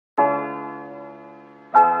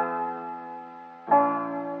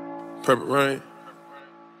Purple Rain.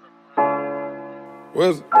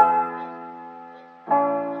 Was it?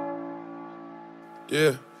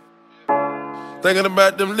 Yeah. Thinking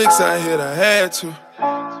about them licks I hit, I had to.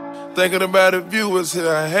 Thinking about the viewers here,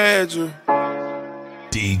 I had you.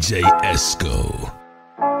 DJ Esco.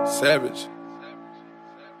 Savage.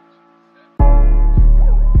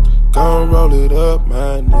 Gon' roll it up,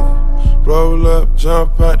 my nigga. Roll up,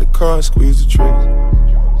 jump out the car and squeeze the trigger.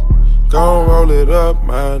 Gon' roll it up,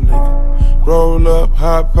 my nigga. Roll up,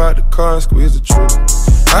 hop out the car and squeeze the trigger.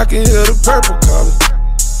 I can hear the purple calling.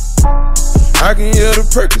 I can hear the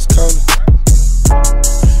Perkins calling.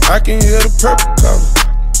 I can hear the purple calling.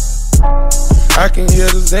 I can hear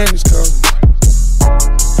the Xannies calling.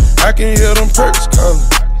 I can hear them perks calling.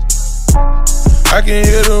 I can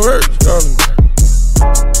hear the words calling.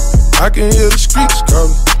 I can hear the streets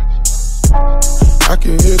calling. I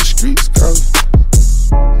can hear the streets calling.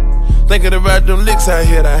 Thinking about them licks I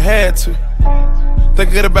hit, I had to.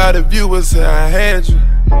 Thinking about the viewers here, I had you.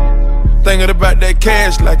 Thinking about that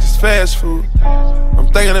cash like it's fast food. I'm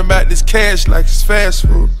thinking about this cash like it's fast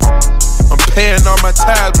food. I'm paying all my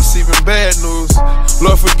tithes, receiving bad news.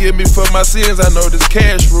 Lord forgive me for my sins, I know this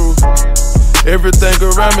cash rule. Everything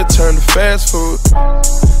around me turn to fast food.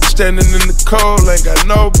 Standing in the cold, ain't got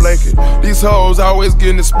no blanket. These hoes always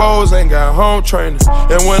getting exposed, ain't got home training.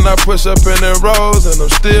 And when I push up in them rows, and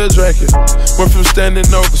I'm still drinking. Went from standing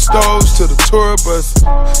over stoves to the tour bus.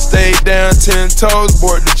 Stayed down 10 toes,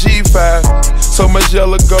 board the G5. So much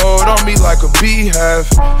yellow gold on me like a beehive.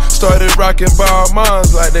 Started rocking ball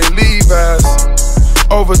moms like they Levi's.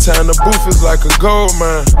 Overtime, the booth is like a gold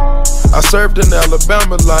mine. I served in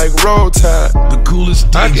Alabama like Roll Tide. The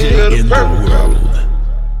coolest DJ in the world.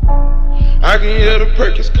 I can hear the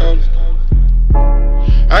Perkins calling.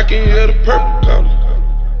 I can hear the purple calling.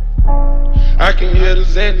 I can hear the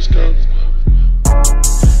Xannies calling.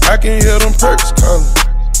 I can hear them perks calling.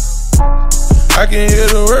 I can hear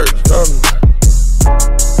the words calling.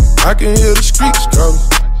 I can hear the streets calling.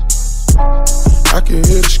 I can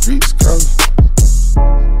hear the streets calling.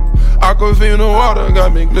 Aquafina water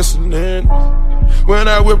got me glistening. When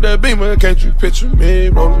I whip that beamer, can't you picture me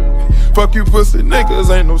rolling? Fuck you pussy niggas,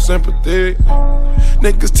 ain't no sympathy.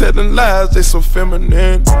 Niggas telling lies, they so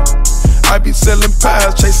feminine. I be selling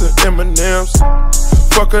pies, chasing M&M's.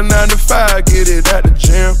 Fuck a 9 to 5, get it at the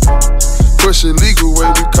gym. Push it legal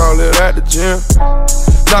way, we call it at the gym.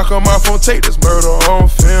 Knock 'em off on tape, this murder on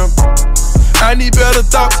film. I need better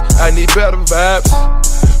thoughts, I need better vibes.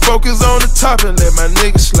 Focus on the top and let my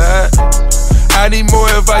niggas slide. I need more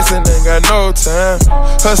advice and ain't got no time.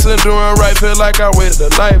 Hustling, doing right, feel like I waited a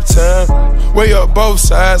lifetime. Weigh up both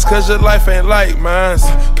sides, cause your life ain't like mine.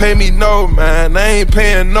 Pay me no mind, I ain't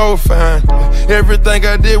paying no fine. Everything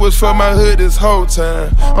I did was for my hood this whole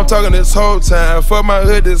time. I'm talking this whole time, for my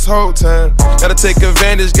hood this whole time. Gotta take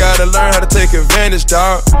advantage, gotta learn how to take advantage,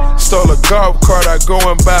 dawg. Stole a golf cart, I go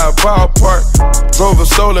and buy a ballpark. Drove a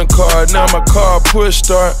stolen car, now my car push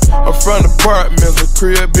start. I'm from apartments, a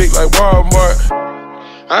crib big like Walmart.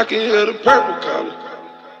 I can hear the purple calling.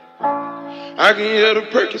 I can hear the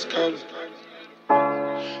Perkins calling.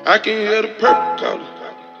 I can hear the purple calling.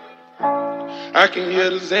 I can hear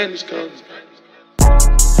the Xannies calling.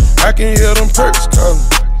 I can hear them perks calling.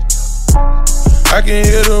 I can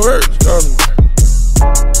hear the words calling.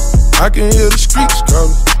 I can hear the streets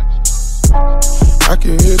calling. I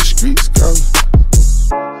can hear the streets calling.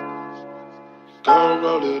 Gon'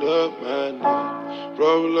 roll it up, my nigga.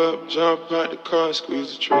 Roll up, jump out the car and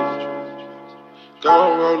squeeze the trigger.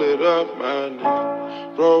 Gon' roll it up, my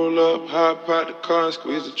nigga. Roll up, hop out the car and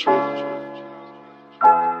squeeze the trigger.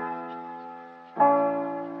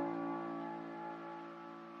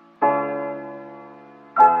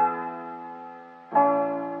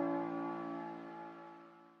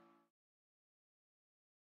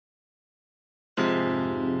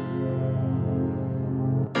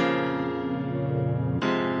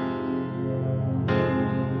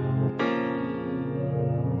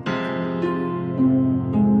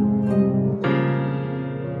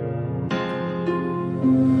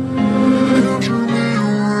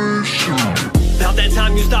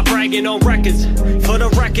 On records. For the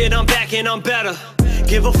record, I'm back and I'm better.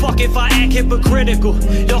 Give a fuck if I act hypocritical.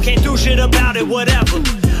 Y'all can't do shit about it, whatever.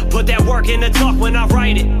 Put that work in the talk when I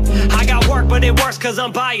write it. I got work, but it works cause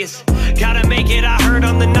I'm biased. Gotta make it, I heard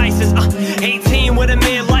I'm the nicest. 18 with a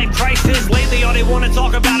midlife crisis. Lately all they wanna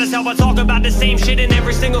talk about is how I talk about the same shit in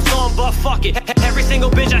every single song, but fuck it. Every single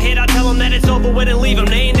bitch I hit, I tell them that it's over with and leave them.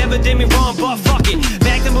 They ain't never did me wrong, but fuck it.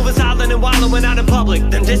 Back to moving silent and wildin' when out in public.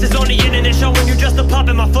 Then this is on the internet showing you just a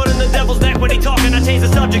puppet. My foot in the devil's neck when he talking, I change the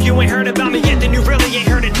subject. You ain't heard about me yet, then you really ain't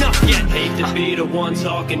heard enough yet. Hate to be the one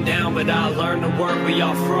talking down, but I learned to work with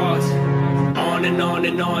y'all frauds. On and on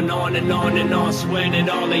and on, on and on and on, swear that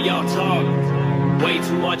all of y'all talk way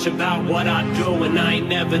too much about what I do, and I ain't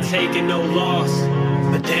never taking no loss.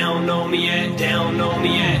 But they don't know me yet, they don't know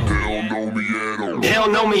me yet. They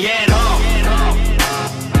don't know me at all.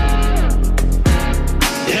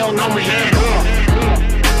 They don't know me at all.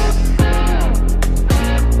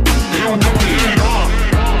 They don't know me at all.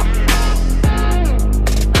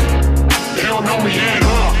 They don't know me at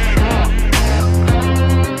all.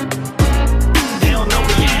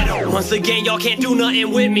 Once again, y'all can't do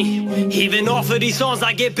nothing with me. Even off of these songs,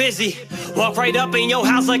 I get busy. Walk right up in your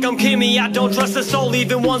house like I'm Kimmy. I don't trust a soul,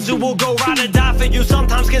 even ones who will go ride or die for you.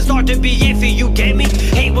 Sometimes can start to be iffy, you get me?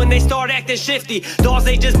 Hate when they start acting shifty. Dogs,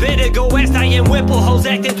 they just bitter, go west, I am Whipple. Hoes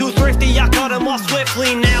acting too thrifty, I cut them off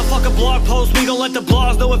swiftly. Now fuck a blog post, we gon' let the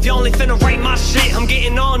blogs know if you only finna write my shit. I'm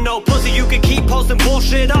getting on no pussy, you can keep posting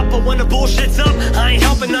bullshit up, but when the bullshit's up, I ain't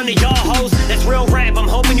helping none of y'all hoes. That's real rap, I'm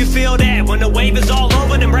hoping you feel that. When the wave is all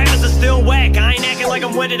over, them rappers are still whack. I ain't acting like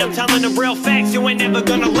I'm with it, I'm telling them real facts. You ain't never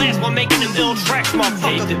gonna last while making them ill tracks,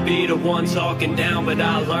 motherfucker. Hate to be the one talking down, but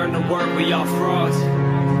I learned to work with y'all frauds.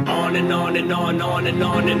 On and on and on, on and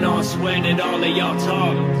on and on, swear that all of y'all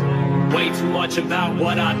talk way too much about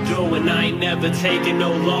what I do, and I ain't never taking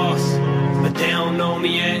no loss. But they don't know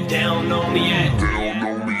me yet, they don't know me yet.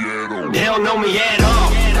 They don't know me at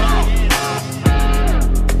all.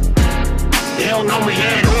 They don't know me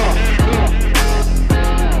at all.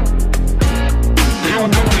 They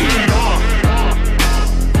don't know me at all.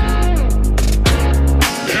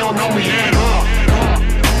 They don't know me at all.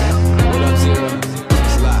 What up, Zero?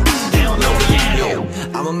 It's live. They don't know me at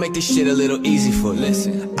all. I'ma make this shit a little easy for you.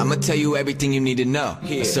 Listen, I'ma tell you everything you need to know.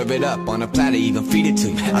 I serve it up on a platter, even feed it to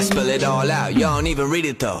you. I spell it all out, you don't even read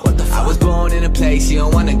it though. I was born in a place you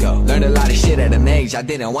don't wanna go. Learned a lot of shit at an age I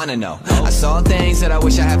didn't wanna know. I saw things that I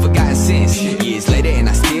wish I had forgotten since. Years later and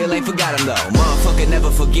I still ain't forgot them though. Motherfucker never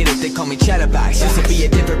forget it, they call me Chatterbox. Used to be a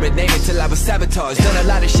different name until I was sabotaged. Done a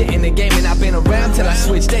lot of shit in the game and I've been around till I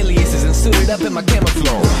switched aliases and suited up in my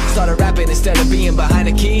camouflage. Started rapping instead of being behind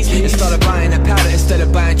the keys, and started buying a powder instead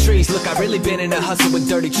of buying trees. Look, I really been in a hustle with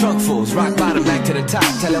dirty trunk fools. Rock bottom back to the top,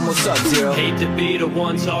 tell them what's up, Zero. Hate to be the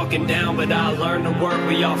one talking down, but I learned to work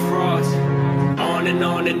with y'all frauds. On and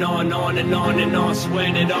on and on, on and on and on,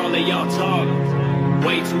 swear that all of y'all talk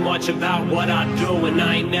way too much about what I do, and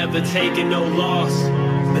I ain't never taking no loss.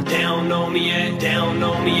 But they don't know me yet, they don't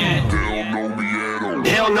know me yet.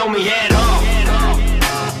 They don't know me at all.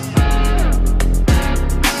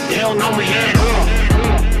 They don't know me at all.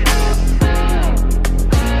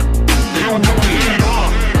 They don't know me at all.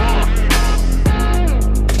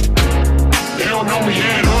 They don't know me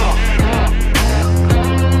at all.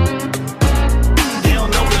 They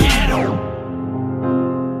don't know me at all.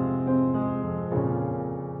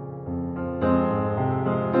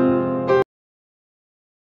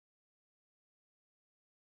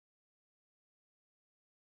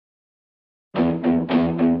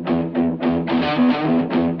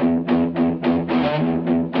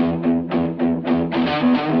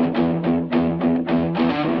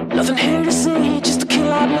 Nothing here to see, just a kid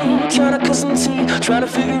like me, trying to cut some teeth, trying to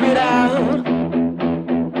figure it out.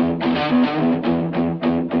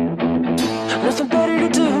 Nothing better to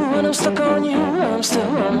do when I'm stuck on you. I'm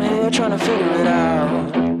here trying to figure it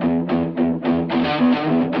out.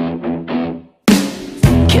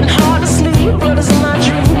 Getting hard to sleep, blood is in my